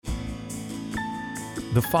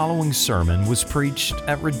The following sermon was preached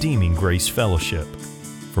at Redeeming Grace Fellowship.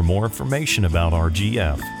 For more information about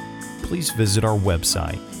RGF, please visit our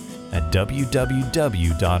website at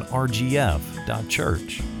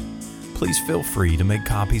www.rgf.church. Please feel free to make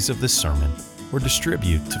copies of this sermon or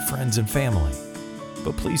distribute to friends and family.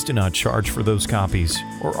 But please do not charge for those copies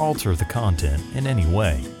or alter the content in any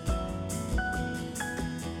way.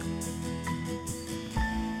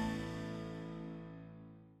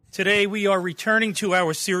 Today we are returning to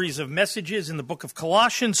our series of messages in the book of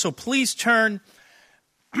Colossians, so please turn,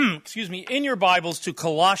 in your Bibles to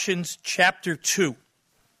Colossians chapter 2,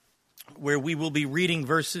 where we will be reading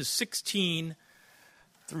verses 16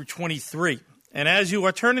 through 23. And as you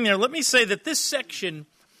are turning there, let me say that this section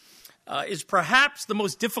is perhaps the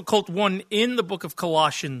most difficult one in the book of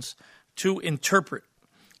Colossians to interpret.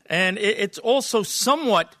 And it's also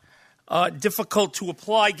somewhat difficult to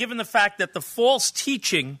apply, given the fact that the false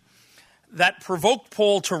teaching that provoked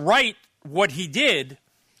Paul to write what he did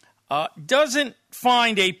doesn't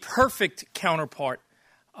find a perfect counterpart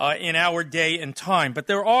in our day and time. But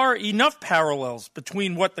there are enough parallels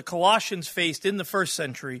between what the Colossians faced in the first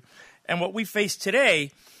century and what we face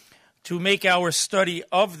today to make our study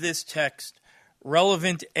of this text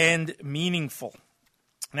relevant and meaningful.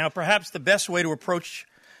 Now, perhaps the best way to approach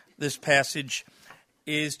this passage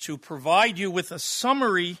is to provide you with a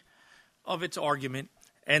summary of its argument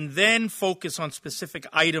and then focus on specific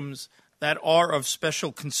items that are of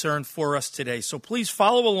special concern for us today. So please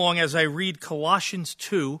follow along as I read Colossians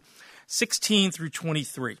 2, 16 through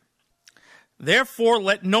 23. Therefore,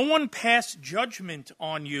 let no one pass judgment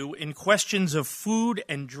on you in questions of food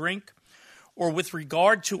and drink, or with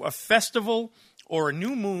regard to a festival, or a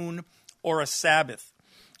new moon, or a Sabbath.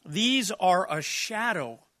 These are a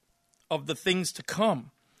shadow of the things to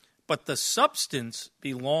come, but the substance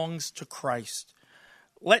belongs to Christ.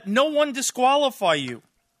 Let no one disqualify you,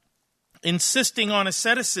 insisting on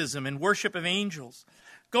asceticism and worship of angels,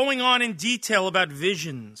 going on in detail about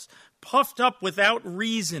visions, puffed up without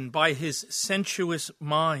reason by his sensuous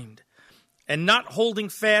mind, and not holding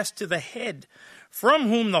fast to the head, from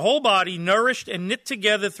whom the whole body, nourished and knit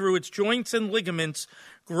together through its joints and ligaments,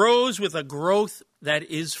 grows with a growth that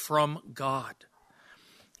is from God.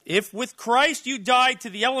 If with Christ you died to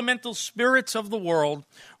the elemental spirits of the world,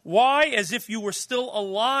 why, as if you were still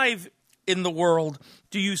alive in the world,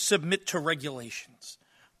 do you submit to regulations?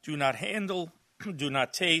 Do not handle, do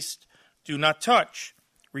not taste, do not touch,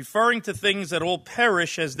 referring to things that all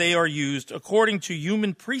perish as they are used according to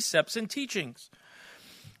human precepts and teachings.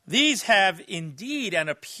 These have indeed an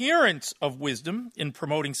appearance of wisdom in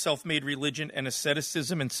promoting self-made religion and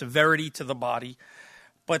asceticism and severity to the body,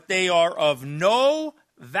 but they are of no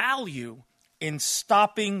value in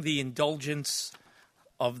stopping the indulgence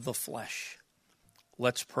of the flesh.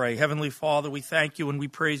 Let's pray. Heavenly Father, we thank you and we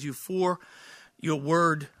praise you for your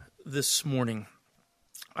word this morning.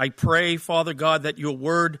 I pray, Father God, that your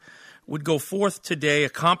word would go forth today,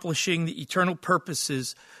 accomplishing the eternal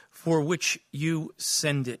purposes for which you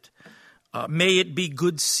send it. May it be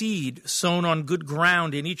good seed sown on good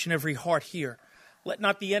ground in each and every heart here. Let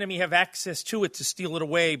not the enemy have access to it to steal it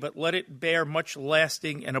away, but let it bear much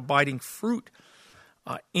lasting and abiding fruit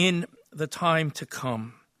in the time to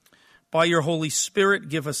come. By your Holy Spirit,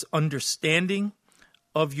 give us understanding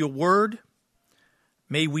of your word.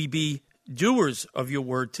 May we be doers of your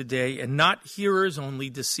word today and not hearers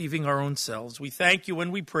only, deceiving our own selves. We thank you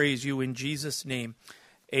and we praise you in Jesus' name.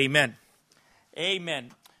 Amen.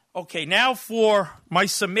 Amen. Okay, now for my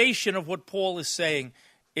summation of what Paul is saying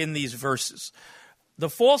in these verses. The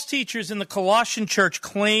false teachers in the Colossian church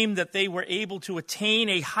claimed that they were able to attain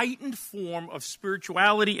a heightened form of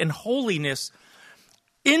spirituality and holiness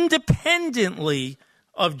independently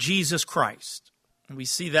of Jesus Christ. And we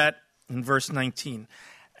see that in verse 19.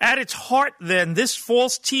 At its heart, then, this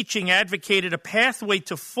false teaching advocated a pathway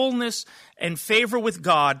to fullness and favor with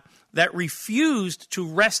God that refused to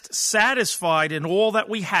rest satisfied in all that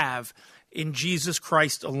we have in Jesus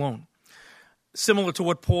Christ alone. Similar to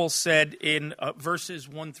what Paul said in verses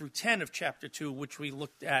 1 through 10 of chapter 2, which we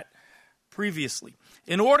looked at previously.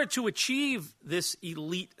 In order to achieve this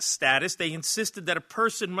elite status, they insisted that a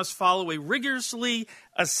person must follow a rigorously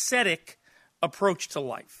ascetic approach to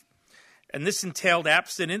life. And this entailed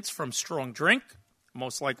abstinence from strong drink,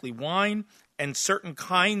 most likely wine, and certain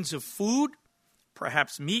kinds of food,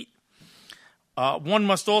 perhaps meat. One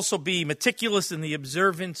must also be meticulous in the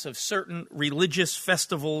observance of certain religious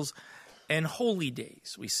festivals and holy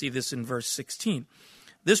days. We see this in verse 16.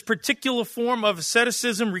 This particular form of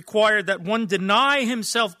asceticism required that one deny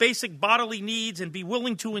himself basic bodily needs and be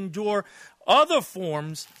willing to endure other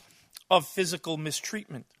forms of physical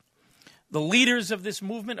mistreatment. The leaders of this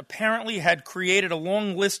movement apparently had created a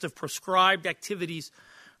long list of prescribed activities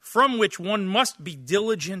from which one must be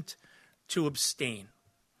diligent to abstain.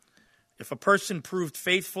 If a person proved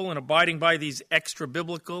faithful in abiding by these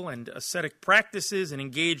extra-biblical and ascetic practices and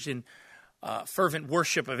engaged in fervent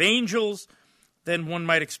worship of angels, then one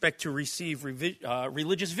might expect to receive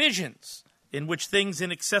religious visions in which things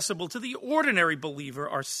inaccessible to the ordinary believer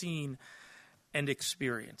are seen and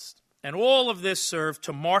experienced. And all of this served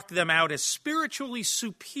to mark them out as spiritually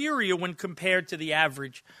superior when compared to the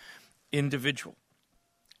average individual.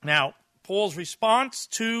 Now, Paul's response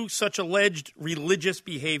to such alleged religious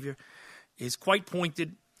behavior is quite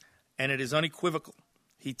pointed, and it is unequivocal.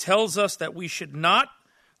 He tells us that we should not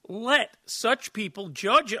let such people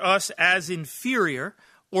judge us as inferior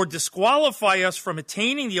or disqualify us from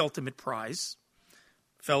attaining the ultimate prize,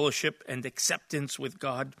 fellowship and acceptance with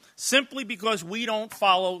God, simply because we don't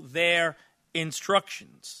follow their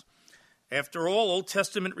instructions. After all, Old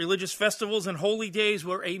Testament religious festivals and holy days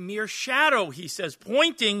were a mere shadow, he says,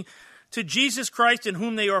 pointing to Jesus Christ in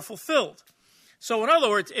whom they are fulfilled. So in other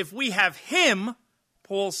words, if we have him,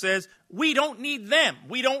 Paul says, we don't need them.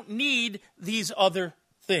 We don't need these other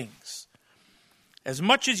things. As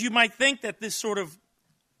much as you might think that this sort of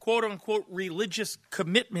quote-unquote religious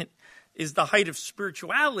commitment is the height of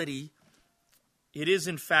spirituality, it is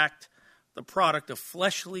in fact the product of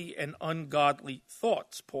fleshly and ungodly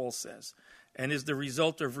thoughts, Paul says, and is the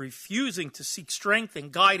result of refusing to seek strength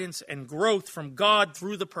and guidance and growth from God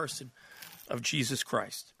through the person of Jesus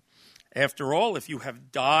Christ. After all, if you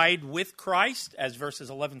have died with Christ, as verses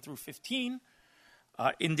 11 through 15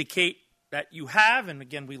 indicate that you have, and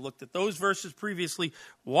again we looked at those verses previously,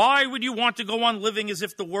 why would you want to go on living as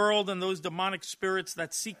if the world and those demonic spirits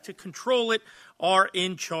that seek to control it are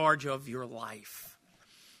in charge of your life?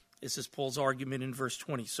 This is Paul's argument in verse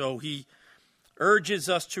 20. So he urges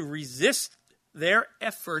us to resist their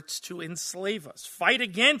efforts to enslave us, fight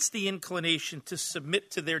against the inclination to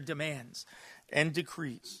submit to their demands and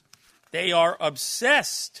decrees. They are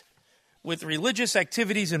obsessed with religious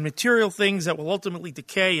activities and material things that will ultimately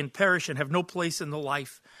decay and perish and have no place in the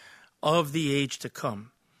life of the age to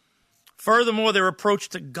come. Furthermore, their approach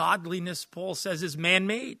to godliness, Paul says, is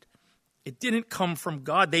man-made. It didn't come from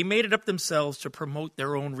God. They made it up themselves to promote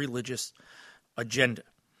their own religious agenda.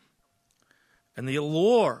 And the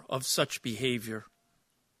allure of such behavior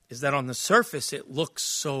is that on the surface it looks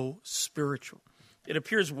so spiritual. It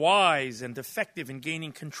appears wise and effective in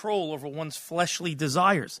gaining control over one's fleshly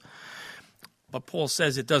desires. But Paul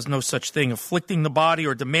says it does no such thing. Afflicting the body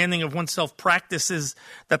or demanding of oneself practices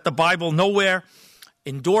that the Bible nowhere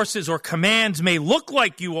endorses or commands may look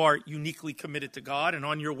like you are uniquely committed to God and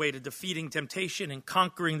on your way to defeating temptation and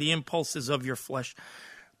conquering the impulses of your flesh.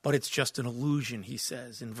 But it's just an illusion, he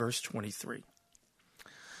says in verse 23.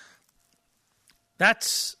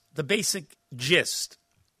 That's the basic gist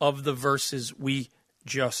of the verses we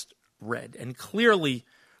just read. And clearly,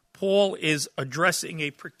 Paul is addressing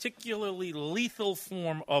a particularly lethal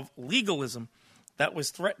form of legalism that was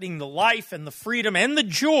threatening the life and the freedom and the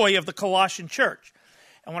joy of the Colossian church.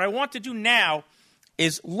 And what I want to do now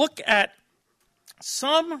is look at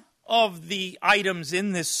some of the items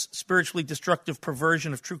in this spiritually destructive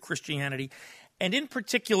perversion of true Christianity, and in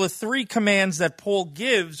particular, 3 commands that Paul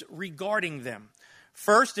gives regarding them.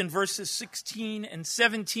 First, in verses 16 and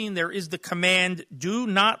 17, there is the command, do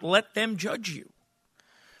not let them judge you.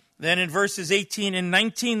 Then in verses 18 and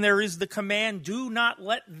 19, there is the command, do not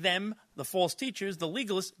let them, the false teachers, the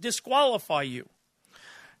legalists, disqualify you.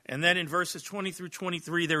 And then in verses 20 through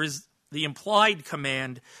 23, there is the implied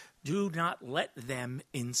command, do not let them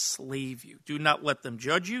enslave you. Do not let them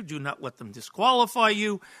judge you. Do not let them disqualify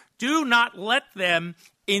you. Do not let them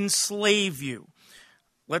enslave you.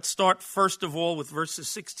 Let's start first of all with verses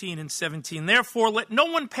 16 and 17. Therefore, let no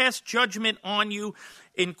one pass judgment on you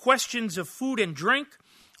in questions of food and drink,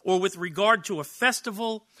 or with regard to a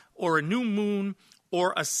festival, or a new moon,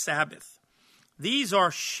 or a Sabbath. These are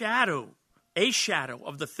a shadow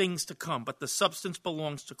of the things to come, but the substance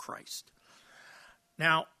belongs to Christ.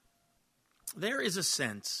 Now, there is a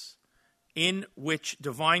sense in which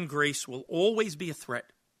divine grace will always be a threat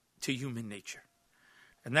to human nature.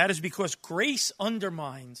 And that is because grace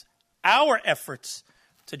undermines our efforts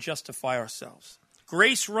to justify ourselves.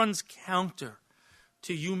 Grace runs counter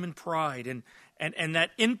to human pride and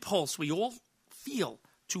that impulse we all feel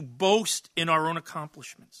to boast in our own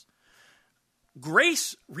accomplishments.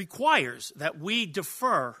 Grace requires that we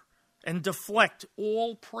defer and deflect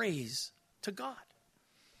all praise to God.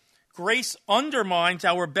 Grace undermines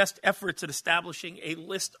our best efforts at establishing a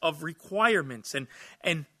list of requirements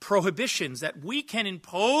and prohibitions that we can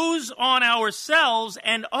impose on ourselves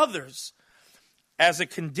and others as a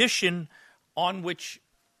condition on which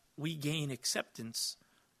we gain acceptance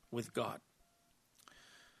with God.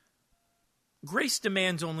 Grace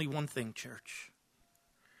demands only one thing, church: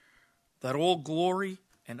 that all glory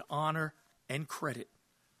and honor and credit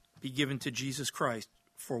be given to Jesus Christ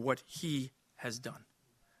for what he has done,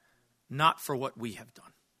 not for what we have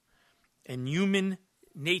done. And human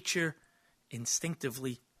nature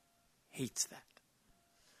instinctively hates that.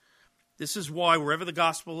 This is why wherever the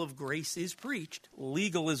gospel of grace is preached,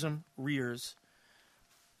 legalism rears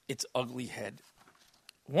its ugly head.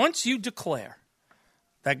 Once you declare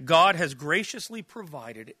that God has graciously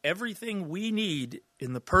provided everything we need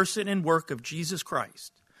in the person and work of Jesus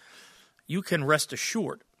Christ, you can rest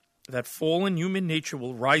assured that fallen human nature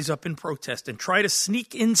will rise up in protest and try to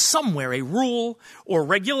sneak in somewhere a rule or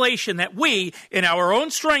regulation that we, in our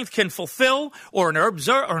own strength, can fulfill, or an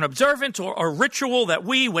observance or a ritual that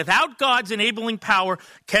we, without God's enabling power,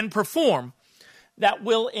 can perform, that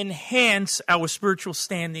will enhance our spiritual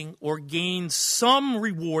standing or gain some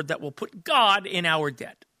reward that will put God in our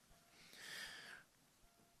debt.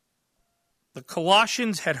 The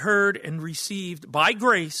Colossians had heard and received by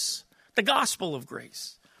grace the gospel of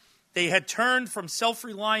grace. They had turned from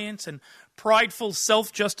self-reliance and prideful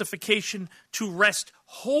self-justification to rest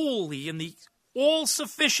wholly in the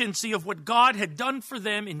all-sufficiency of what God had done for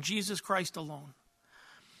them in Jesus Christ alone.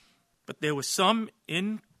 But there were some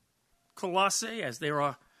in Colossae, as there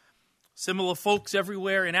are similar folks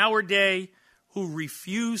everywhere in our day, who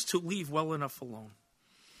refused to leave well enough alone.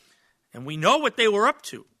 And we know what they were up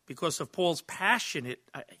to because of Paul's passionate,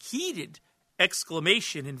 heated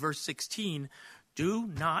exclamation in verse 16, "Do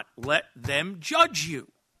not let them judge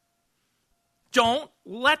you." Don't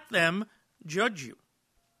let them judge you.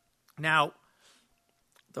 Now,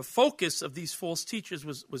 the focus of these false teachers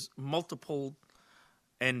was multiple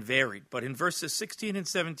and varied. But in verses 16 and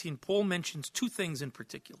 17, Paul mentions two things in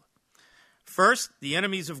particular. First, the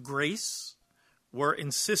enemies of grace were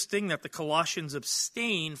insisting that the Colossians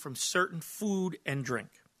abstain from certain food and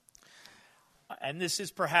drink. And this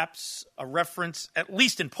is perhaps a reference, at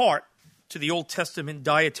least in part, to the Old Testament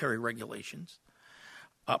dietary regulations.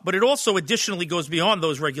 But it also additionally goes beyond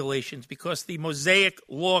those regulations because the Mosaic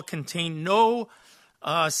law contained no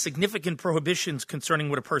significant prohibitions concerning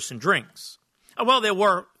what a person drinks. Well, there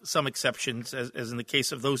were some exceptions, as in the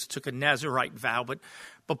case of those who took a Nazirite vow,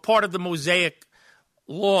 but part of the Mosaic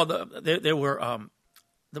law, the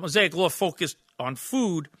Mosaic law focused on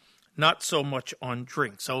food, not so much on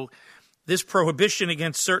drink. So this prohibition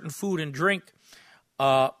against certain food and drink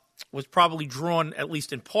was probably drawn, at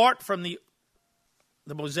least in part, from the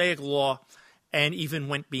Mosaic law, and even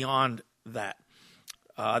went beyond that.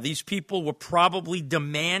 These people were probably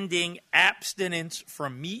demanding abstinence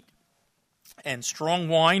from meat and strong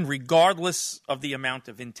wine, regardless of the amount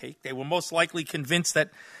of intake. They were most likely convinced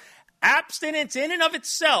that abstinence in and of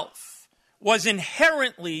itself was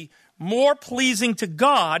inherently more pleasing to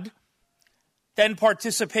God than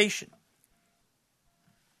participation.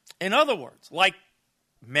 In other words, like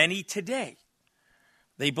many today,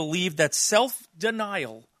 they believed that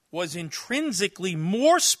self-denial was intrinsically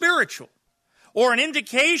more spiritual or an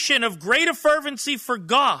indication of greater fervency for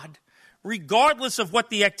God, regardless of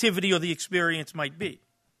what the activity or the experience might be.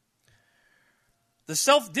 The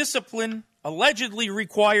self-discipline allegedly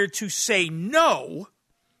required to say no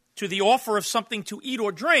to the offer of something to eat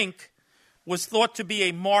or drink was thought to be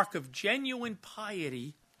a mark of genuine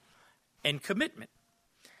piety and commitment.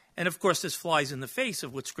 And of course, this flies in the face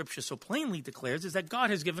of what Scripture so plainly declares, is that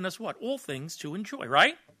God has given us what? All things to enjoy,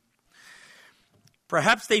 right?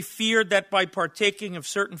 Perhaps they feared that by partaking of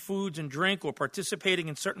certain foods and drink or participating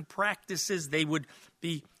in certain practices, they would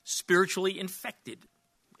be spiritually infected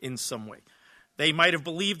in some way. They might have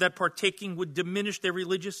believed that partaking would diminish their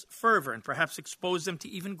religious fervor and perhaps expose them to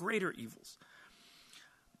even greater evils.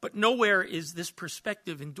 But nowhere is this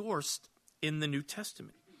perspective endorsed in the New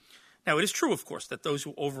Testament. Now, it is true, of course, that those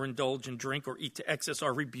who overindulge in drink or eat to excess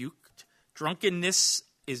are rebuked. Drunkenness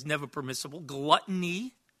is never permissible.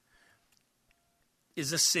 Gluttony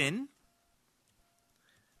is a sin.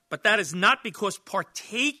 But that is not because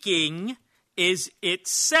partaking is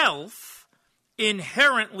itself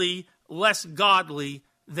inherently less godly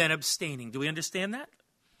than abstaining. Do we understand that?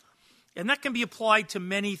 And that can be applied to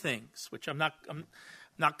many things, which I'm not going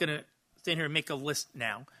to stand here and make a list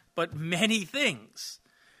now, but many things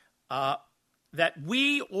that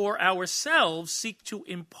we or ourselves seek to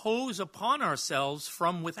impose upon ourselves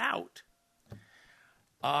from without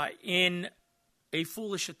in a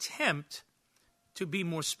foolish attempt to be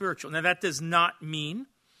more spiritual. Now, that does not mean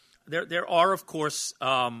there are, of course,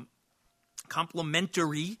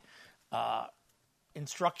 complementary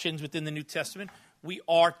instructions within the New Testament. We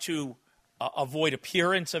are to avoid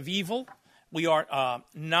appearance of evil. We are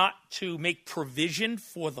not to make provision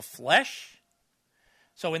for the flesh.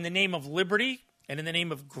 So in the name of liberty and in the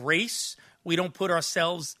name of grace, we don't put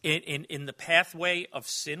ourselves in the pathway of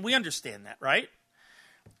sin. We understand that, right?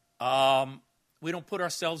 We don't put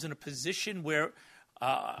ourselves in a position where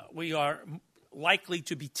we are likely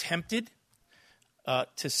to be tempted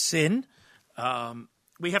to sin.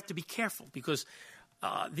 We have to be careful because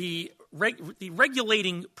the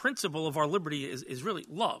regulating principle of our liberty is really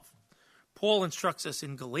love. Paul instructs us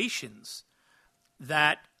in Galatians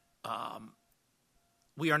that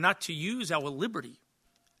we are not to use our liberty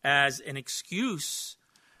as an excuse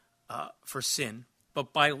for sin,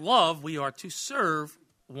 but by love we are to serve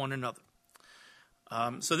one another.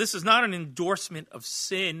 So this is not an endorsement of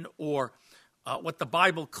sin or what the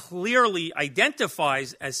Bible clearly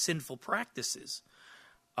identifies as sinful practices,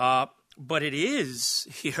 but it is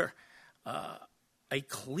here a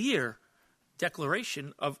clear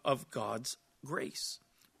declaration of God's grace.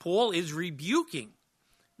 Paul is rebuking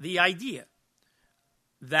the idea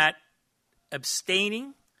that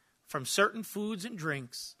abstaining from certain foods and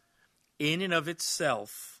drinks in and of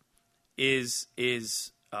itself is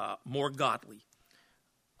more godly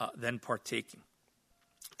than partaking.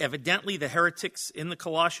 Evidently, the heretics in the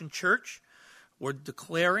Colossian church were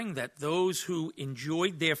declaring that those who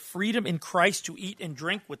enjoyed their freedom in Christ to eat and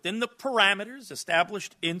drink within the parameters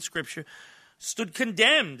established in Scripture stood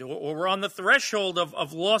condemned or were on the threshold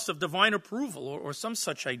of loss of divine approval or some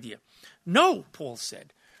such idea. No, Paul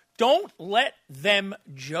said, don't let them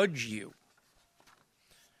judge you.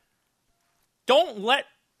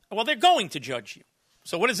 They're going to judge you.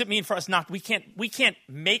 So what does it mean for us not? We can't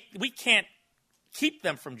keep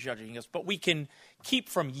them from judging us, but we can keep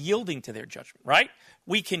from yielding to their judgment, right?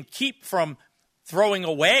 We can keep from throwing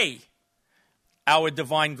away our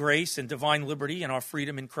divine grace and divine liberty and our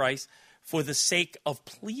freedom in Christ for the sake of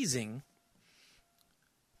pleasing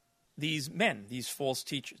these men, these false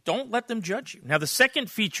teachers. Don't let them judge you. Now, the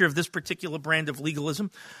second feature of this particular brand of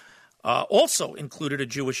legalism also included a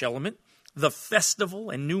Jewish element. The festival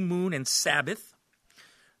and new moon and Sabbath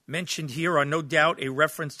mentioned here are no doubt a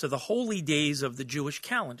reference to the holy days of the Jewish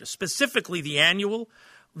calendar, specifically the annual,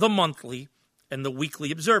 the monthly, and the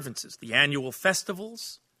weekly observances. The annual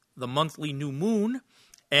festivals, the monthly new moon,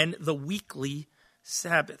 and the weekly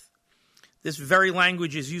Sabbath. This very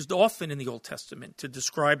language is used often in the Old Testament to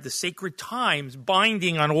describe the sacred times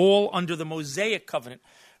binding on all under the Mosaic covenant.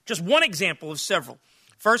 Just one example of several.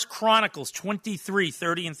 1 Chronicles 23,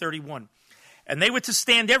 30 and 31. And they were to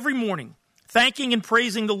stand every morning, thanking and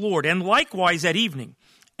praising the Lord, and likewise at evening,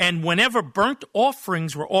 and whenever burnt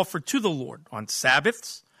offerings were offered to the Lord on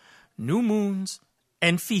Sabbaths, new moons,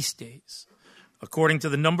 and feast days, according to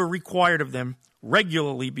the number required of them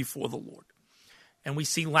regularly before the Lord. And we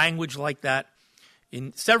see language like that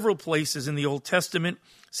in several places in the Old Testament.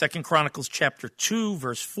 2 Chronicles chapter 2,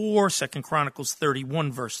 verse 4, 2 Chronicles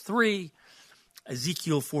 31, verse 3,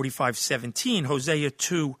 Ezekiel 45, 17, Hosea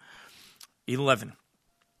 2, 11.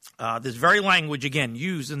 This very language, again,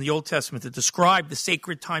 used in the Old Testament to describe the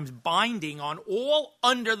sacred times binding on all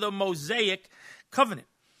under the Mosaic covenant.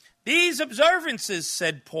 These observances,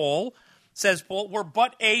 says Paul, were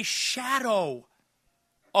but a shadow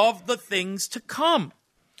of the things to come.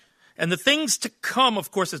 And the things to come,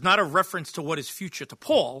 of course, is not a reference to what is future to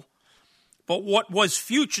Paul, but what was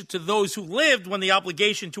future to those who lived when the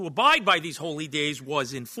obligation to abide by these holy days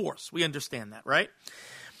was in force. We understand that, right?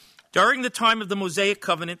 During the time of the Mosaic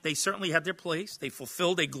covenant, they certainly had their place. They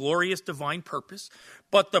fulfilled a glorious divine purpose,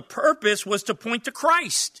 but the purpose was to point to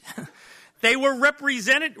Christ. They were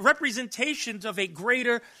representations of a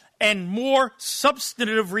greater and more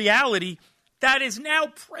substantive reality that is now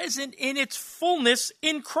present in its fullness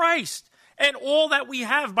in Christ and all that we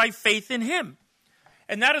have by faith in him.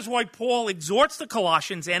 And that is why Paul exhorts the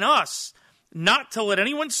Colossians and us not to let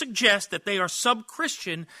anyone suggest that they are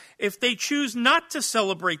sub-Christian if they choose not to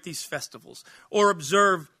celebrate these festivals or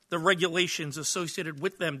observe the regulations associated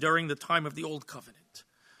with them during the time of the Old Covenant.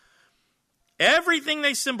 Everything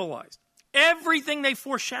they symbolized, everything they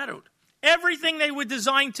foreshadowed, everything they were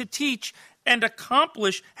designed to teach and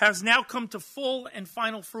accomplish has now come to full and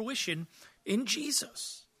final fruition in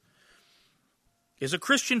Jesus. Is a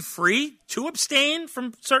Christian free to abstain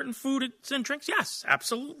from certain foods and drinks? Yes,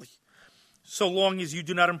 absolutely. So long as you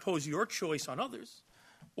do not impose your choice on others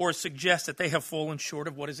or suggest that they have fallen short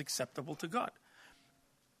of what is acceptable to God.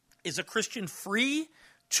 Is a Christian free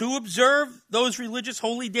to observe those religious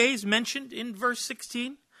holy days mentioned in verse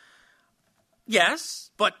 16? Yes,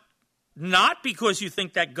 but not because you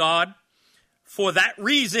think that God for that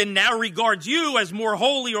reason now regards you as more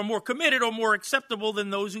holy or more committed or more acceptable than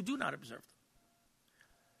those who do not observe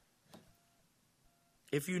them.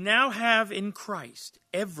 If you now have in Christ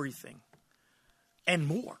everything and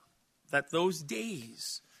more that those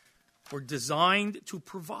days were designed to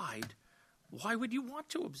provide, why would you want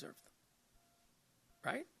to observe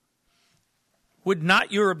them? Right? Would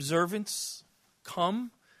not your observance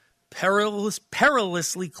come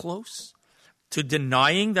perilously close to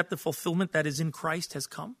denying that the fulfillment that is in Christ has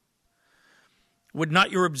come? Would not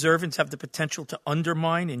your observance have the potential to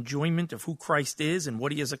undermine enjoyment of who Christ is and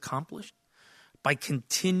what he has accomplished by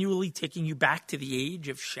continually taking you back to the age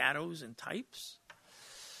of shadows and types?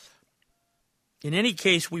 In any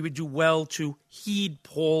case, we would do well to heed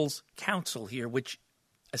Paul's counsel here, which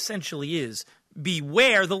essentially is,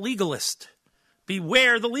 beware the legalist.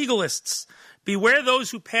 Beware the legalists. Beware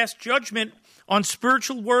those who pass judgment on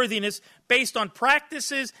spiritual worthiness based on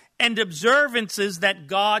practices and observances that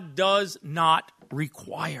God does not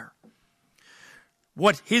require.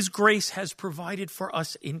 What his grace has provided for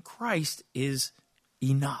us in Christ is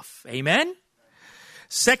enough. Amen?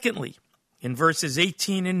 Secondly, in verses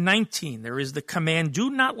 18 and 19, there is the command, do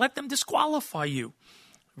not let them disqualify you.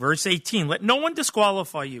 Verse 18, let no one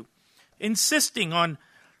disqualify you, insisting on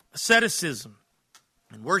asceticism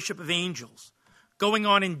and worship of angels, going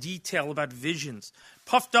on in detail about visions,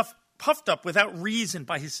 puffed up without reason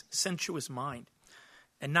by his sensuous mind,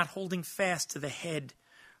 and not holding fast to the head,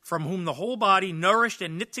 from whom the whole body, nourished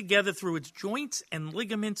and knit together through its joints and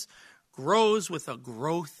ligaments, grows with a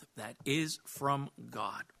growth that is from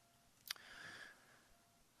God.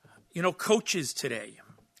 You know, coaches today,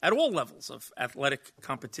 at all levels of athletic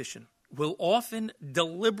competition, will often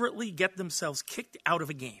deliberately get themselves kicked out of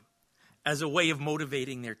a game as a way of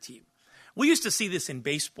motivating their team. We used to see this in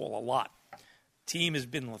baseball a lot. Team has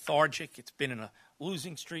been lethargic. It's been in a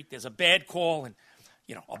losing streak. There's a bad call, and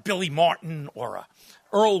a Billy Martin or a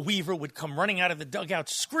Earl Weaver would come running out of the dugout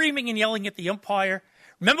screaming and yelling at the umpire.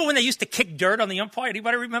 Remember when they used to kick dirt on the umpire?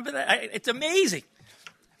 Anybody remember that? It's amazing.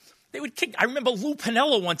 They would kick. I remember Lou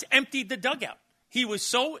Piniella once emptied the dugout. He was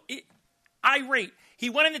so irate. He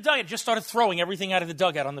went in the dugout and just started throwing everything out of the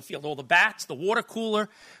dugout on the field. All the bats, the water cooler,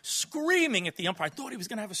 screaming at the umpire. I thought he was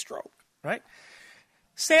going to have a stroke, right?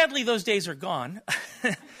 Sadly, those days are gone.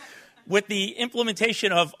 With the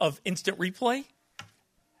implementation of instant replay,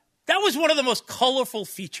 that was one of the most colorful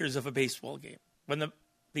features of a baseball game. When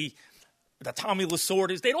the Tommy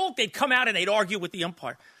Lasordas, they'd come out and they'd argue with the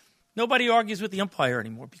umpire. Nobody argues with the umpire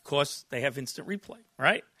anymore because they have instant replay,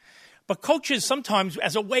 right? But coaches sometimes,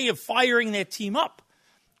 as a way of firing their team up,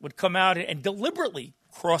 would come out and deliberately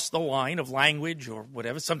cross the line of language or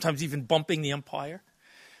whatever, sometimes even bumping the umpire.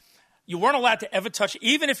 You weren't allowed to ever touch,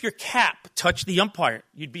 even if your cap touched the umpire,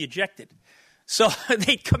 you'd be ejected. So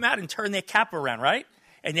they'd come out and turn their cap around, right?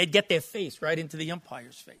 And they'd get their face right into the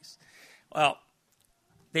umpire's face. Well,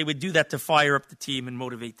 they would do that to fire up the team and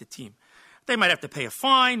motivate the team. They might have to pay a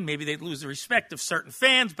fine. Maybe they'd lose the respect of certain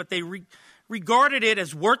fans, but they regarded it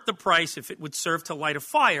as worth the price if it would serve to light a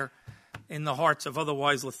fire in the hearts of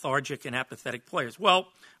otherwise lethargic and apathetic players. Well,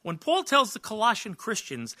 when Paul tells the Colossian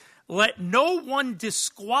Christians, let no one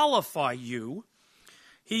disqualify you,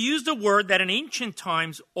 he used a word that in ancient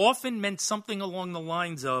times often meant something along the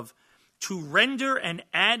lines of to render an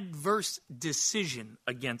adverse decision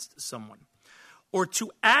against someone, or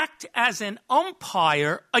to act as an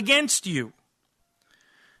umpire against you.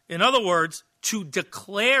 In other words, to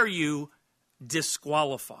declare you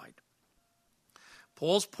disqualified.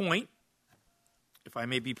 Paul's point, if I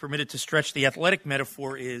may be permitted to stretch the athletic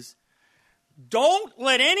metaphor, is don't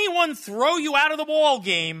let anyone throw you out of the ball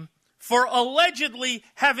game for allegedly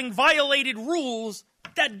having violated rules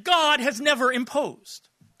that God has never imposed.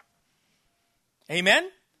 Amen?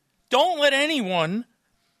 Don't let anyone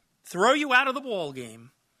throw you out of the ball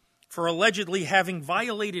game for allegedly having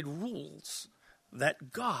violated rules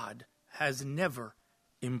that God has never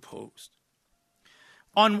imposed.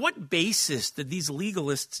 On what basis did these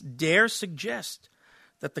legalists dare suggest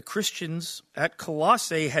that the Christians at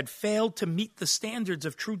Colossae had failed to meet the standards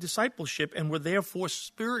of true discipleship and were therefore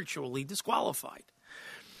spiritually disqualified?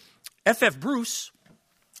 F.F. Bruce,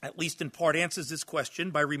 at least in part, answers this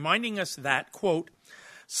question by reminding us that, quote,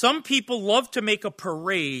 some people love to make a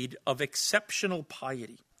parade of exceptional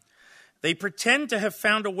piety. They pretend to have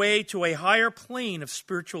found a way to a higher plane of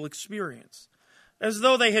spiritual experience, as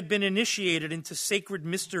though they had been initiated into sacred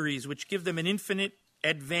mysteries which give them an infinite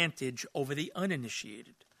advantage over the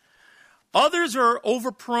uninitiated. Others are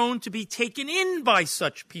overprone to be taken in by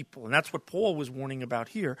such people, and that's what Paul was warning about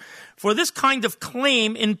here. For this kind of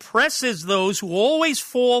claim impresses those who always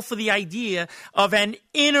fall for the idea of an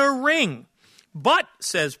inner ring, But,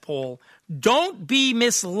 says Paul, don't be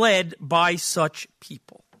misled by such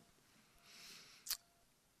people.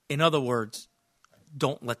 In other words,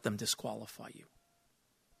 don't let them disqualify you.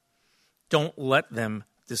 Don't let them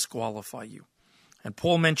disqualify you. And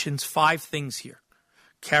Paul mentions 5 things here,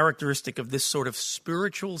 characteristic of this sort of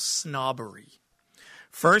spiritual snobbery.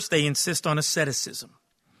 First, they insist on asceticism.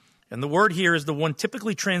 And the word here is the one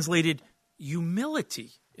typically translated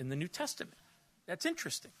humility in the New Testament. That's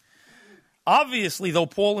interesting. Obviously, though,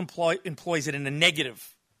 Paul employs it in a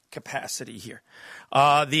negative capacity here.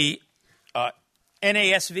 The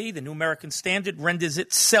NASV, the New American Standard, renders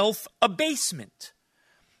it self-abasement.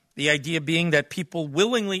 The idea being that people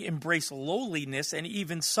willingly embrace lowliness and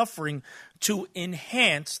even suffering to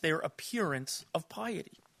enhance their appearance of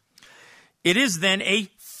piety. It is then a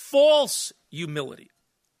false humility.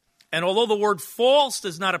 And although the word false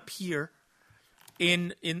does not appear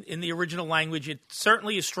in the original language, it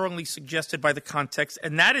certainly is strongly suggested by the context,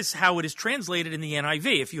 and that is how it is translated in the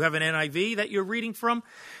NIV. If you have an NIV that you're reading from,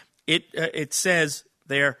 it says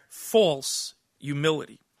there, false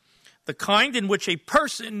humility. The kind in which a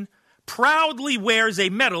person proudly wears a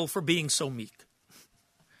medal for being so meek.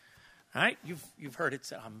 All right? You've heard it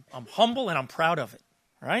said, I'm humble and I'm proud of it.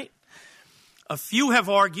 Right? A few have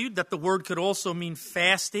argued that the word could also mean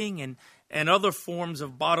fasting and other forms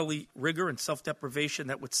of bodily rigor and self-deprivation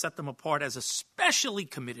that would set them apart as especially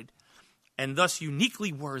committed and thus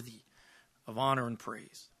uniquely worthy of honor and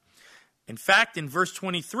praise. In fact, in verse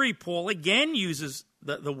 23, Paul again uses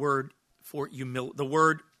the word for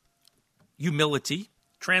humility,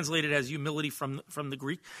 translated as humility from the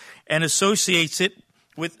Greek, and associates it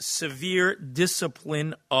with severe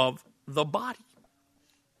discipline of the body.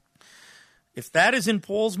 If that is in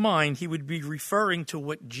Paul's mind, he would be referring to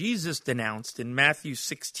what Jesus denounced in Matthew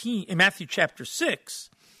chapter 6,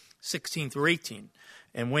 16 through 18.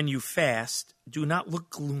 And when you fast, do not look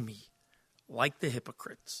gloomy like the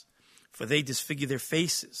hypocrites, for they disfigure their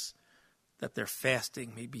faces, that their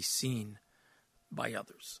fasting may be seen by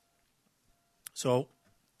others. So,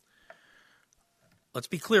 let's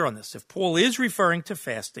be clear on this. If Paul is referring to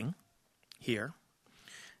fasting here,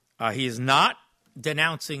 he is not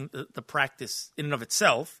denouncing the practice in and of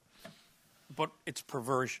itself, but its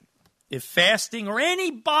perversion. If fasting or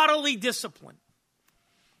any bodily discipline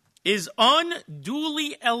is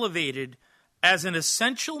unduly elevated as an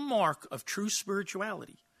essential mark of true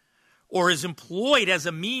spirituality, or is employed as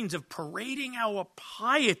a means of parading our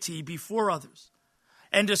piety before others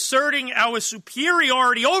and asserting our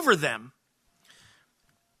superiority over them,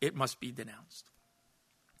 it must be denounced.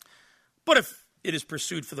 But if it is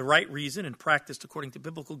pursued for the right reason and practiced according to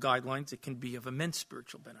biblical guidelines, it can be of immense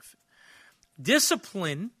spiritual benefit.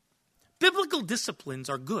 Biblical disciplines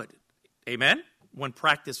are good, amen, when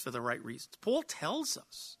practiced for the right reasons. Paul tells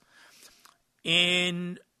us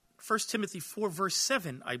in 1 Timothy 4, verse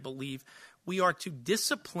 7, I believe, we are to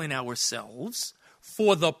discipline ourselves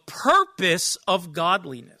for the purpose of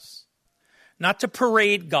godliness. Not to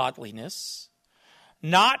parade godliness,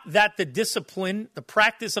 not that the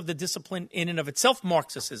practice of the discipline in and of itself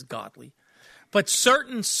marks us as godly, but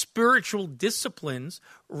certain spiritual disciplines,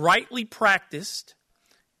 rightly practiced,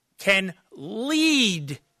 can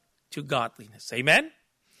lead to godliness. Amen?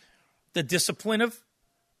 The discipline of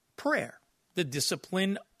prayer, the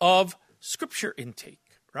discipline of scripture intake,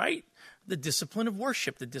 right? The discipline of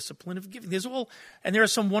worship, the discipline of giving. And there are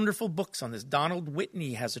some wonderful books on this. Donald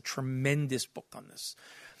Whitney has a tremendous book on this.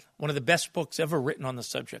 One of the best books ever written on the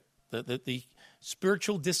subject, the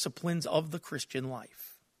spiritual disciplines of the Christian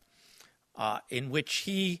life, in which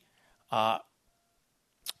he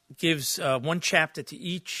gives one chapter to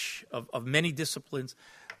each of many disciplines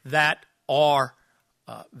that are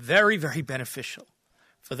very, very beneficial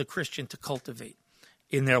for the Christian to cultivate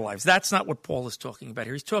in their lives. That's not what Paul is talking about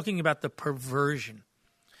here. He's talking about the perversion,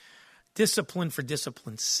 discipline for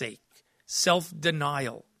discipline's sake,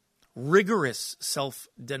 self-denial, rigorous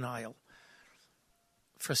self-denial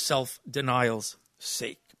for self-denial's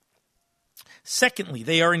sake. Secondly,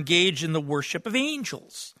 they are engaged in the worship of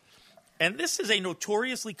angels. And this is a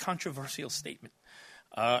notoriously controversial statement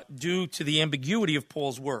due to the ambiguity of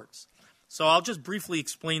Paul's words. So I'll just briefly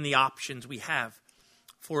explain the options we have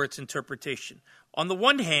for its interpretation. On the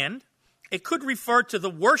one hand, it could refer to the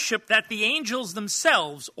worship that the angels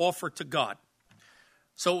themselves offer to God.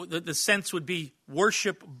 So the sense would be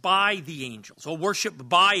worship by the angels, or worship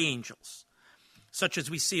by angels, such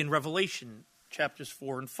as we see in Revelation chapters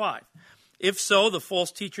 4 and 5. If so, the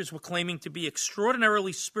false teachers were claiming to be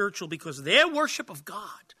extraordinarily spiritual because their worship of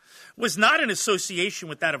God was not in association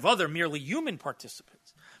with that of other merely human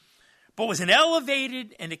participants, but was an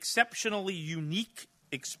elevated and exceptionally unique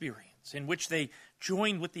experience. heavens, in which they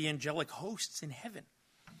joined with the angelic hosts in heaven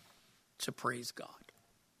to praise God.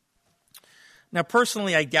 Now,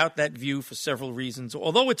 personally, I doubt that view for several reasons.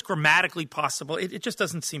 Although it's grammatically possible, it just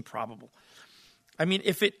doesn't seem probable. I mean,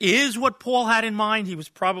 if it is what Paul had in mind, he was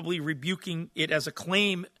probably rebuking it as a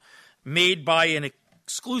claim made by an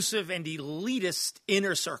exclusive and elitist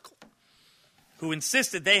inner circle who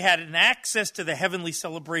insisted they had an access to the heavenly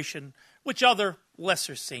celebration, which other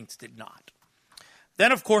lesser saints did not.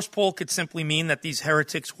 Then, of course, Paul could simply mean that these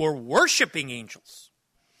heretics were worshiping angels.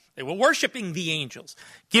 They were worshiping the angels,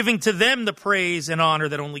 giving to them the praise and honor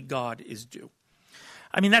that only God is due.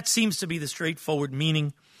 I mean, that seems to be the straightforward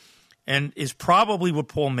meaning and is probably what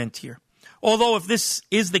Paul meant here. Although if this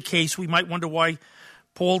is the case, we might wonder why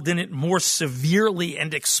Paul didn't more severely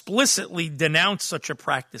and explicitly denounce such a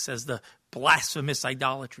practice as the blasphemous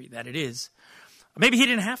idolatry that it is. Maybe he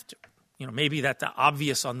didn't have to. Maybe that's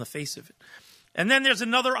obvious on the face of it. And then there's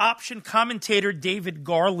another option. Commentator David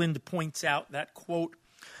Garland points out that, quote,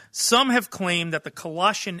 some have claimed that the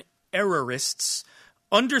Colossian errorists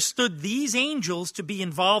understood these angels to be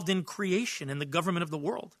involved in creation and the government of the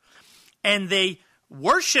world, and they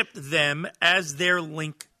worshipped them as their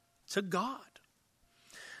link to God.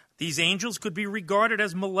 These angels could be regarded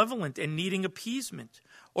as malevolent and needing appeasement,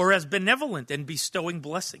 or as benevolent and bestowing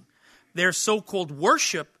blessing. Their so-called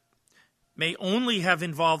worship may only have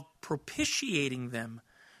involved propitiating them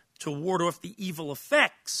to ward off the evil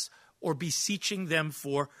effects or beseeching them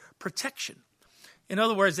for protection. In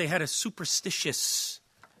other words, they had a superstitious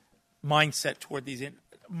mindset toward these,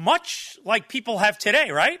 much like people have today,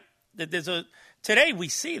 right? Today we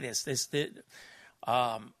see this.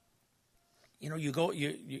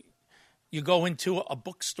 You go into a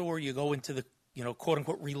bookstore, you go into the quote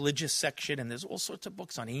unquote religious section, and there's all sorts of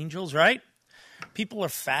books on angels, right? People are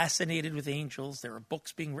fascinated with angels. There are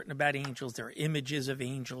books being written about angels. There are images of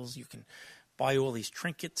angels. You can buy all these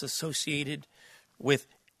trinkets associated with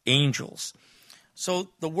angels. So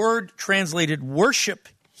the word translated worship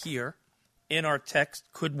here in our text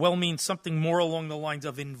could well mean something more along the lines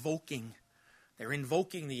of invoking. They're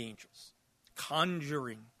invoking the angels,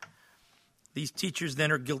 conjuring. These teachers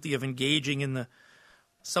then are guilty of engaging in the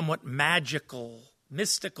somewhat magical,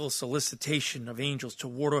 mystical solicitation of angels to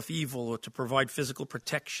ward off evil or to provide physical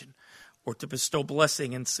protection or to bestow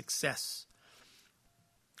blessing and success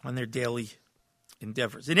on their daily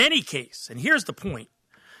endeavors. In any case, and here's the point,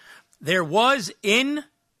 there was in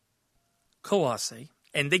Colossae,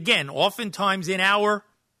 and again, oftentimes in our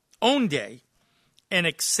own day, an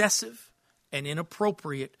excessive and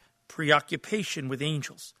inappropriate preoccupation with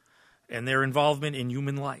angels and their involvement in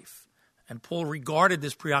human life. And Paul regarded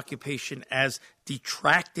this preoccupation as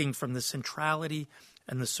detracting from the centrality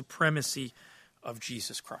and the supremacy of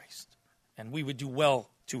Jesus Christ. And we would do well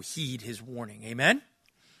to heed his warning. Amen?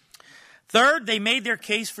 Third, they made their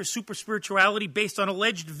case for super-spirituality based on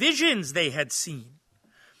alleged visions they had seen.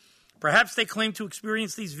 Perhaps they claimed to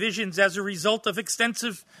experience these visions as a result of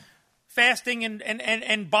extensive fasting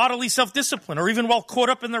and bodily self-discipline, or even while caught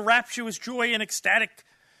up in the rapturous joy and ecstatic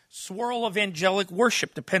swirl of angelic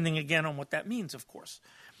worship, depending again on what that means, of course.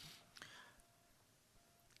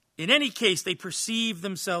 In any case, they perceive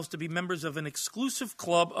themselves to be members of an exclusive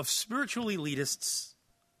club of spiritual elitists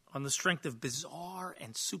on the strength of bizarre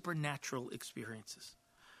and supernatural experiences.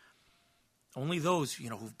 Only those,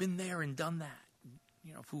 who've been there and done that,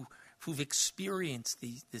 who've experienced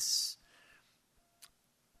this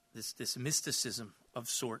mysticism of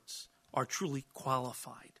sorts are truly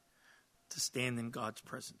qualified to stand in God's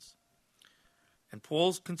presence. And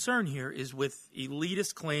Paul's concern here is with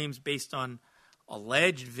elitist claims based on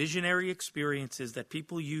alleged visionary experiences that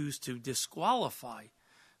people use to disqualify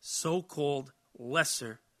so-called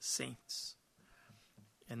lesser saints.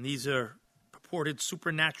 And these are purported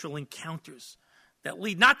supernatural encounters that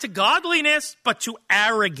lead not to godliness, but to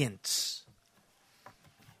arrogance,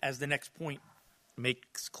 as the next point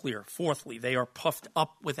makes clear. Fourthly, they are puffed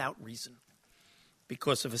up without reason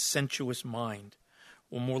because of a sensuous mind,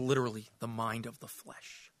 or more literally, the mind of the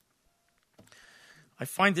flesh. I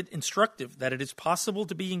find it instructive that it is possible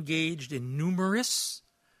to be engaged in numerous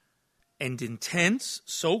and intense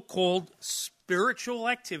so-called spiritual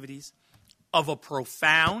activities of a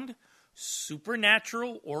profound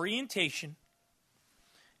supernatural orientation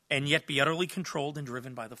and yet be utterly controlled and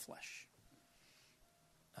driven by the flesh.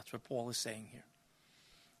 That's what Paul is saying here.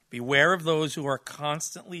 Beware of those who are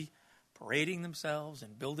constantly parading themselves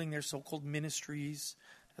and building their so-called ministries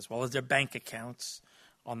as well as their bank accounts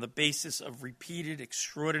on the basis of repeated,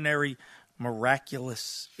 extraordinary,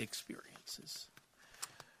 miraculous experiences.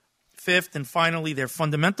 Fifth and finally, their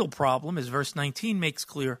fundamental problem, as verse 19 makes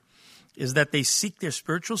clear, is that they seek their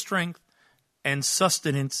spiritual strength and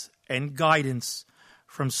sustenance and guidance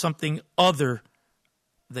from something other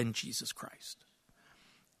than Jesus Christ.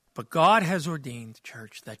 But God has ordained,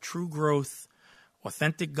 church, that true growth,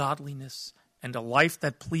 authentic godliness, and a life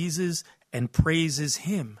that pleases and praises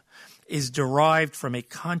Him is derived from a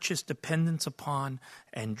conscious dependence upon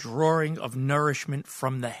and drawing of nourishment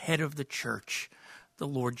from the head of the church, the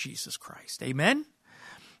Lord Jesus Christ. Amen?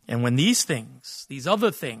 And when these things, these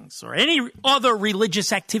other things, or any other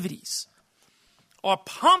religious activities are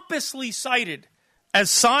pompously cited as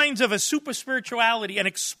signs of a super spirituality and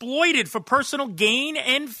exploited for personal gain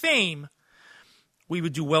and fame, we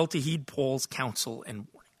would do well to heed Paul's counsel and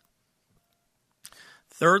warning.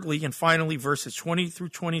 Thirdly, and finally, verses 20 through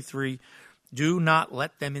 23, do not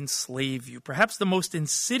let them enslave you. Perhaps the most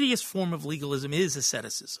insidious form of legalism is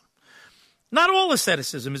asceticism. Not all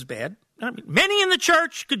asceticism is bad. I mean, many in the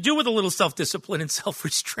church could do with a little self-discipline and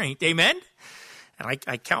self-restraint. Amen? And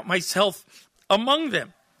I count myself among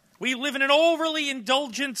them. We live in an overly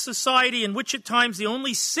indulgent society in which at times the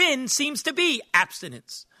only sin seems to be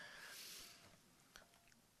abstinence.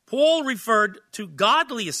 Paul referred to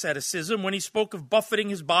godly asceticism when he spoke of buffeting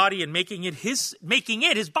his body and making it his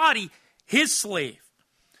body his slave,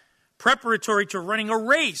 preparatory to running a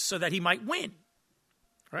race so that he might win.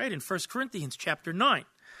 Right? In 1 Corinthians chapter 9.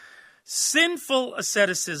 Sinful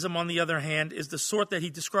asceticism, on the other hand, is the sort that he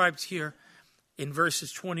describes here in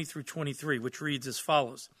verses 20 through 23, which reads as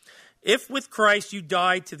follows. If with Christ you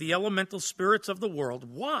died to the elemental spirits of the world,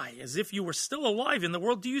 why, as if you were still alive in the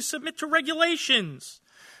world, do you submit to regulations?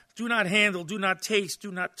 Do not handle, do not taste,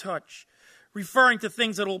 do not touch, referring to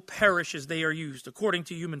things that will perish as they are used, according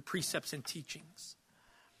to human precepts and teachings.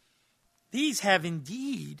 These have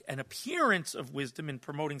indeed an appearance of wisdom in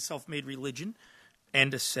promoting self-made religion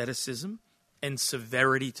and asceticism and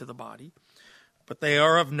severity to the body, but they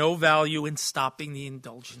are of no value in stopping the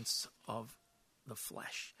indulgence of the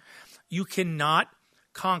flesh. You cannot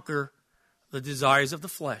conquer the desires of the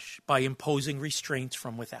flesh by imposing restraints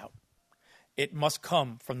from without. It must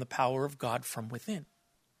come from the power of God from within.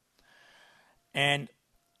 And,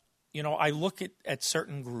 I look at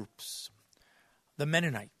certain groups, the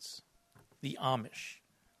Mennonites, the Amish,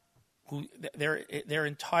 who their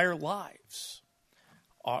entire lives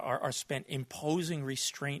are spent imposing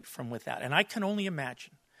restraint from without. And I can only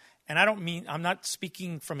imagine, and I'm not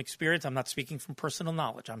speaking from experience, I'm not speaking from personal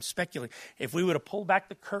knowledge, I'm speculating. If we were to pull back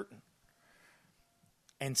the curtain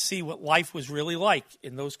and see what life was really like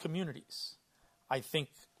in those communities, I think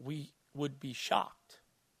we would be shocked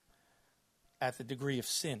at the degree of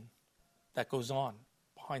sin that goes on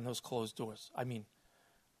behind those closed doors. I mean,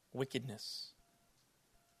 wickedness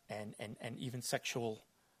and even sexual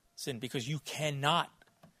sin, because you cannot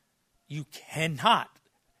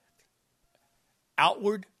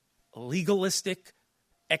outward, legalistic,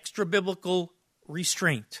 extra-biblical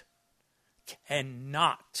restraint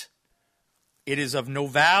cannot. It is of no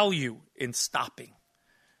value in stopping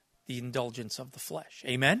the indulgence of the flesh.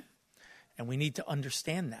 Amen? And we need to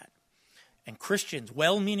understand that. And Christians,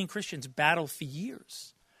 well-meaning Christians, battle for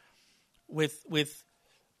years with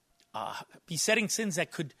besetting sins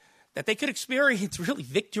that they could experience really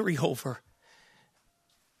victory over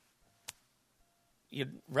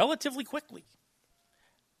relatively quickly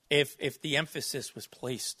if the emphasis was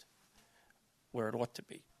placed where it ought to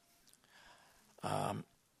be.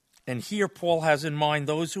 And here Paul has in mind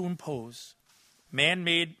those who impose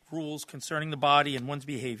man-made rules concerning the body and one's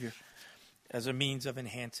behavior as a means of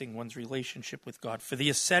enhancing one's relationship with God. For the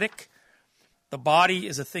ascetic, the body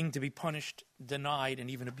is a thing to be punished, denied, and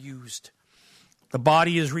even abused. The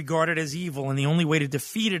body is regarded as evil, and the only way to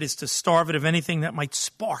defeat it is to starve it of anything that might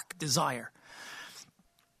spark desire.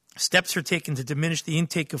 Steps are taken to diminish the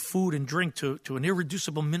intake of food and drink to an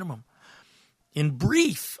irreducible minimum. In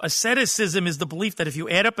brief, asceticism is the belief that if you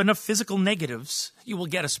add up enough physical negatives, you will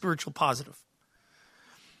get a spiritual positive.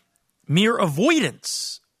 Mere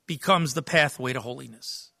avoidance becomes the pathway to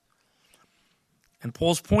holiness. And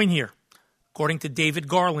Paul's point here, according to David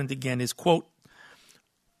Garland again, is, quote,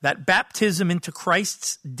 that baptism into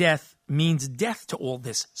Christ's death means death to all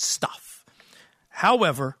this stuff,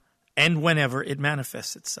 however and whenever it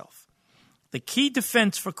manifests itself. The key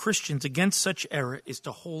defense for Christians against such error is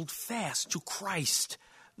to hold fast to Christ,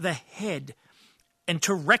 the head, and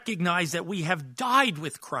to recognize that we have died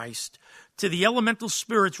with Christ to the elemental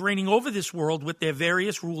spirits reigning over this world with their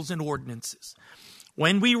various rules and ordinances.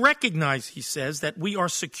 When we recognize, he says, that we are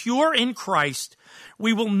secure in Christ,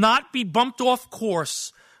 we will not be bumped off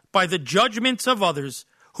course by the judgments of others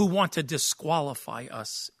who want to disqualify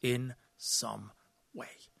us in some way.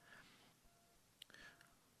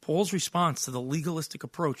 Paul's response to the legalistic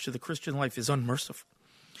approach to the Christian life is unmerciful.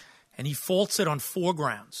 And he faults it on 4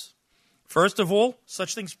 grounds. First of all,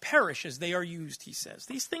 such things perish as they are used, he says.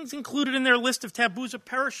 These things included in their list of taboos are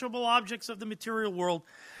perishable objects of the material world,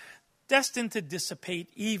 destined to dissipate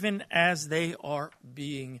even as they are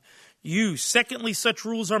being used. Secondly, such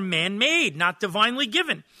rules are man-made, not divinely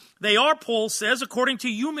given. They are, Paul says, according to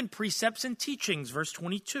human precepts and teachings, verse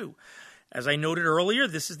 22. As I noted earlier,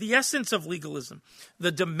 this is the essence of legalism,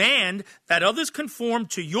 the demand that others conform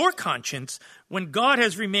to your conscience when God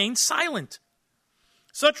has remained silent.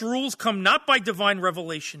 Such rules come not by divine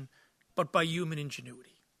revelation, but by human ingenuity.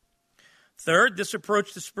 Third, this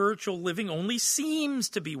approach to spiritual living only seems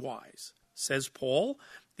to be wise. Says Paul,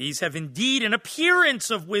 these have indeed an appearance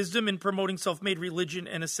of wisdom in promoting self-made religion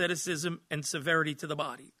and asceticism and severity to the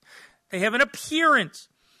body. They have an appearance.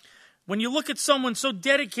 When you look at someone so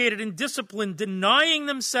dedicated and disciplined, denying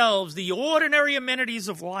themselves the ordinary amenities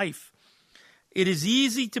of life, it is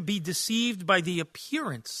easy to be deceived by the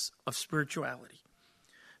appearance of spirituality.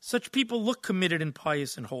 Such people look committed and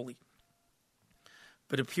pious and holy,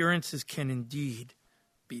 but appearances can indeed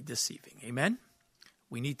be deceiving. Amen?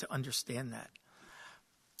 We need to understand that.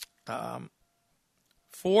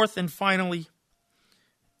 Fourth and finally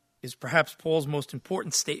is perhaps Paul's most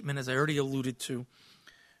important statement, as I already alluded to.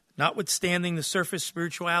 Notwithstanding the surface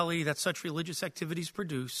spirituality that such religious activities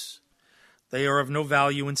produce, they are of no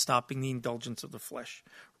value in stopping the indulgence of the flesh.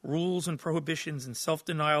 Rules and prohibitions and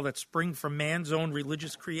self-denial that spring from man's own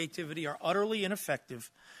religious creativity are utterly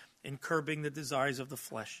ineffective in curbing the desires of the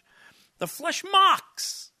flesh. The flesh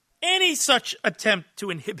mocks any such attempt to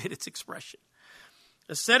inhibit its expression.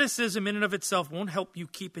 Asceticism in and of itself won't help you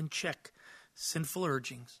keep in check sinful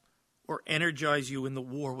urgings or energize you in the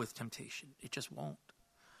war with temptation. It just won't.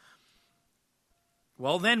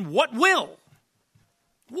 Well then, what will?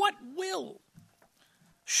 What will?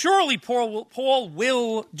 Surely Paul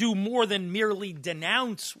will do more than merely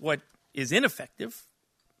denounce what is ineffective.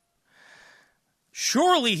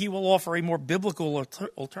 Surely he will offer a more biblical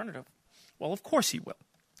alternative. Well, of course he will.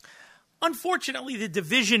 Unfortunately, the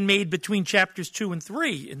division made between chapters 2 and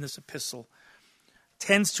 3 in this epistle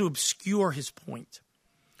tends to obscure his point.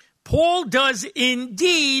 Paul does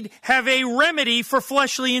indeed have a remedy for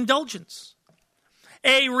fleshly indulgence,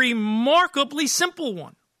 a remarkably simple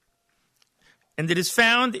one. And it is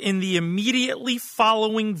found in the immediately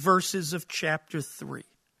following verses of chapter 3.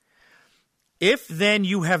 If then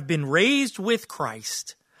you have been raised with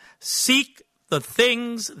Christ, seek the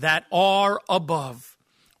things that are above,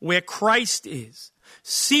 where Christ is,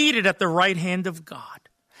 seated at the right hand of God.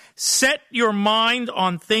 Set your mind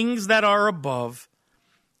on things that are above,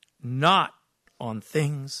 not on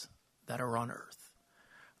things that are on earth.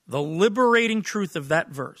 The liberating truth of that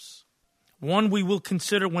verse, one we will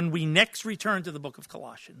consider when we next return to the book of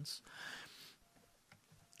Colossians,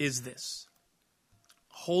 is this.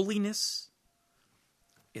 Holiness,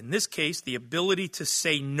 in this case, the ability to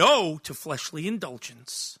say no to fleshly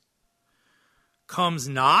indulgence, comes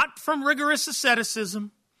not from rigorous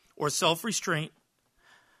asceticism or self-restraint,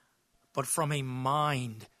 but from a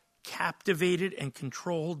mind captivated and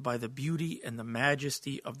controlled by the beauty and the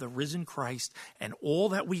majesty of the risen Christ and all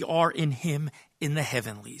that we are in him in the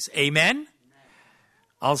heavenlies. Amen?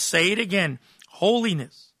 I'll say it again.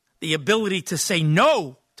 Holiness, the ability to say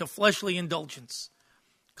no to fleshly indulgence,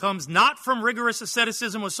 comes not from rigorous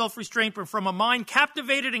asceticism or self-restraint, but from a mind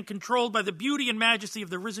captivated and controlled by the beauty and majesty of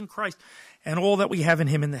the risen Christ and all that we have in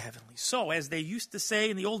him in the heavenlies. So, as they used to say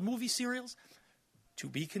in the old movie serials, to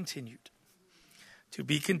be continued. To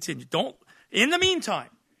be continued. In the meantime,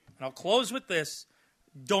 and I'll close with this,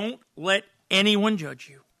 don't let anyone judge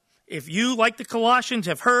you. If you, like the Colossians,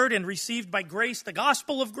 have heard and received by grace the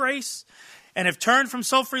gospel of grace and have turned from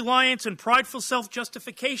self-reliance and prideful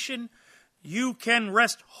self-justification, you can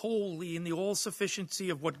rest wholly in the all-sufficiency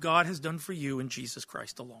of what God has done for you in Jesus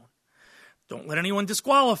Christ alone. Don't let anyone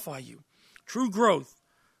disqualify you. True growth,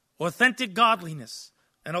 authentic godliness,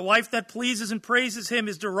 and a life that pleases and praises him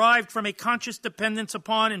is derived from a conscious dependence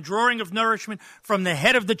upon and drawing of nourishment from the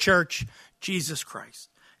head of the church, Jesus Christ,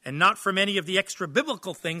 and not from any of the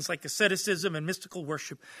extra-biblical things like asceticism and mystical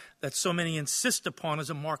worship that so many insist upon as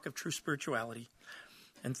a mark of true spirituality.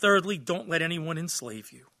 And thirdly, don't let anyone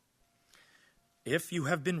enslave you. If you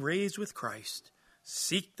have been raised with Christ,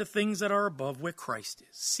 seek the things that are above where Christ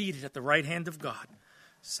is, seated at the right hand of God.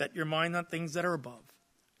 Set your mind on things that are above,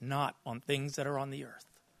 not on things that are on the earth.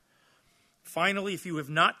 Finally, if you have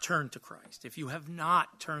not turned to Christ, if you have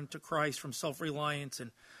not turned to Christ from self-reliance and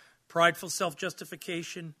prideful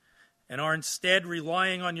self-justification and are instead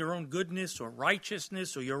relying on your own goodness or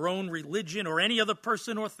righteousness or your own religion or any other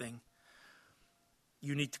person or thing,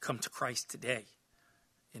 you need to come to Christ today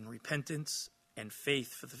in repentance and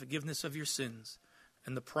faith for the forgiveness of your sins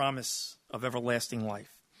and the promise of everlasting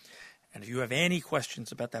life. And if you have any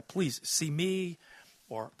questions about that, please see me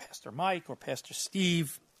or Pastor Mike or Pastor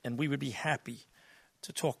Steve, and we would be happy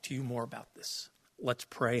to talk to you more about this. Let's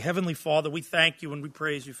pray. Heavenly Father, we thank you and we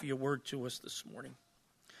praise you for your word to us this morning.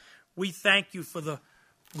 We thank you for the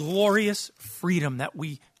glorious freedom that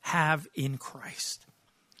we have in Christ.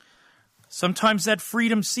 Sometimes that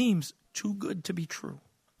freedom seems too good to be true.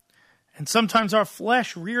 And sometimes our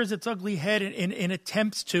flesh rears its ugly head in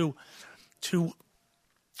attempts to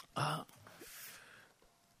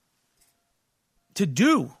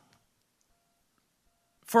do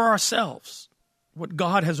for ourselves what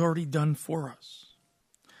God has already done for us.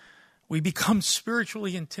 We become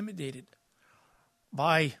spiritually intimidated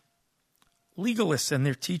by legalists and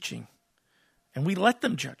their teaching, and we let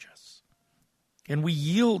them judge us, and we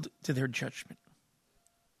yield to their judgment.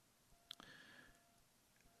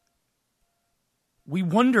 We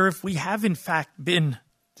wonder if we have in fact been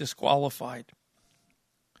disqualified,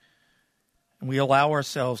 and we allow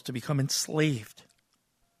ourselves to become enslaved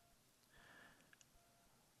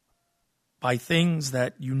by things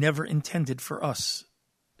that you never intended for us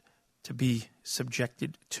to be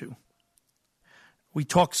subjected to. We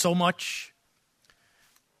talk so much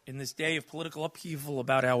in this day of political upheaval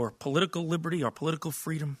about our political liberty, our political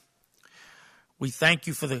freedom. We thank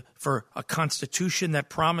you for a constitution that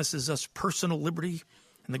promises us personal liberty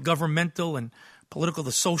in the governmental and political,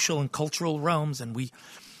 the social and cultural realms, and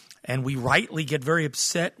we rightly get very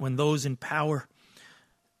upset when those in power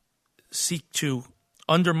seek to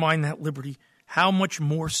undermine that liberty. How much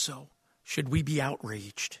more so should we be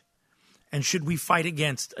outraged? And should we fight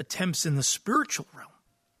against attempts in the spiritual realm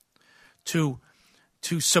to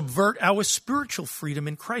subvert our spiritual freedom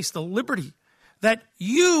in Christ, the liberty that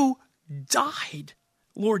you died,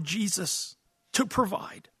 Lord Jesus, to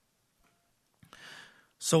provide?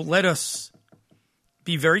 So let us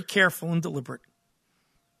be very careful and deliberate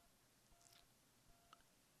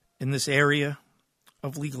in this area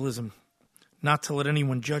of legalism, not to let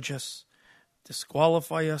anyone judge us,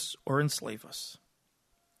 disqualify us, or enslave us,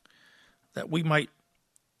 that we might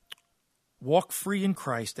walk free in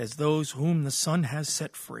Christ as those whom the Son has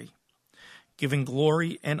set free, giving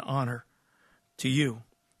glory and honor to you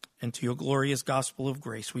and to your glorious gospel of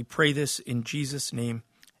grace. We pray this in Jesus' name.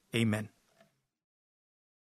 Amen.